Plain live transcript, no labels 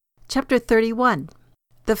Chapter 31.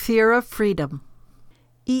 The Fear of Freedom.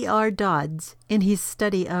 E.R. Dodds, in his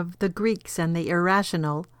study of the Greeks and the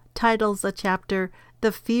irrational, titles a chapter,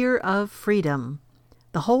 The Fear of Freedom.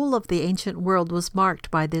 The whole of the ancient world was marked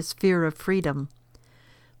by this fear of freedom.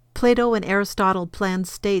 Plato and Aristotle planned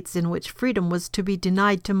states in which freedom was to be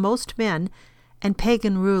denied to most men, and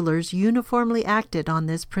pagan rulers uniformly acted on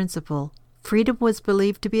this principle. Freedom was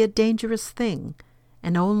believed to be a dangerous thing,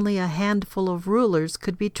 and only a handful of rulers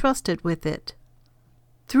could be trusted with it.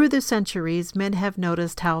 Through the centuries, men have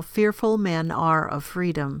noticed how fearful men are of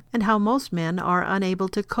freedom, and how most men are unable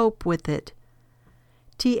to cope with it.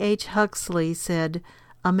 T.H. Huxley said,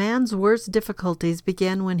 "A man's worst difficulties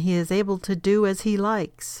begin when he is able to do as he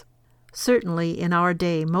likes." Certainly, in our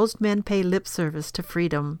day, most men pay lip service to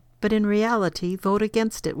freedom, but in reality vote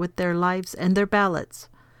against it with their lives and their ballots.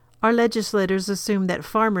 Our legislators assume that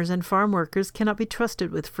farmers and farm workers cannot be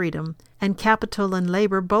trusted with freedom, and capital and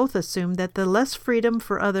labor both assume that the less freedom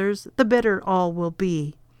for others, the better all will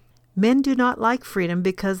be. Men do not like freedom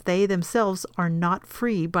because they themselves are not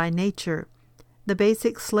free by nature. The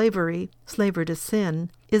basic slavery to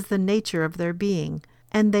sin, is the nature of their being,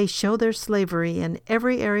 and they show their slavery in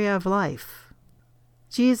every area of life.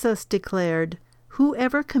 Jesus declared,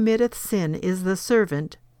 "Whoever committeth sin is the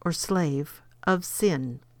servant, or slave, of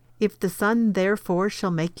sin. If the Son therefore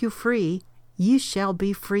shall make you free, ye shall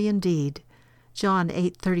be free indeed." John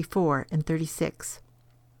 8:34 and 36.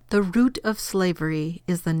 The root of slavery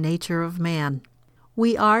is the nature of man.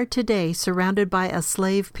 We are today surrounded by a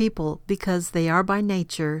slave people because they are by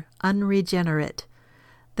nature unregenerate.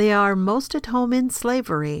 They are most at home in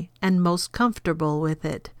slavery and most comfortable with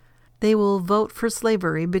it. They will vote for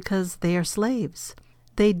slavery because they are slaves.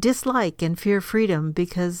 They dislike and fear freedom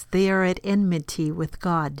because they are at enmity with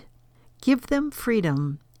God. Give them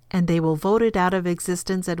freedom, and they will vote it out of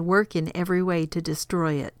existence and work in every way to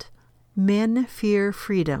destroy it. Men fear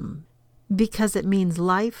freedom because it means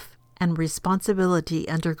life and responsibility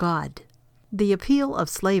under God. The appeal of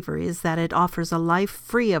slavery is that it offers a life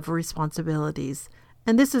free of responsibilities,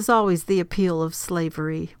 and this is always the appeal of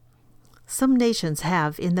slavery. Some nations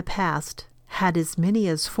have, in the past, had as many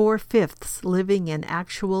as 4/5 living in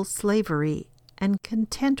actual slavery and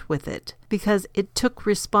content with it, because it took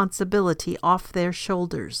responsibility off their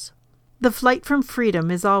shoulders. The flight from freedom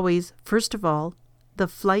is always, first of all, the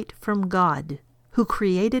flight from God, who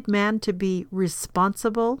created man to be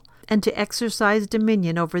responsible and to exercise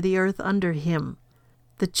dominion over the earth under him.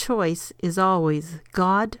 The choice is always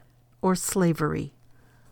God or slavery.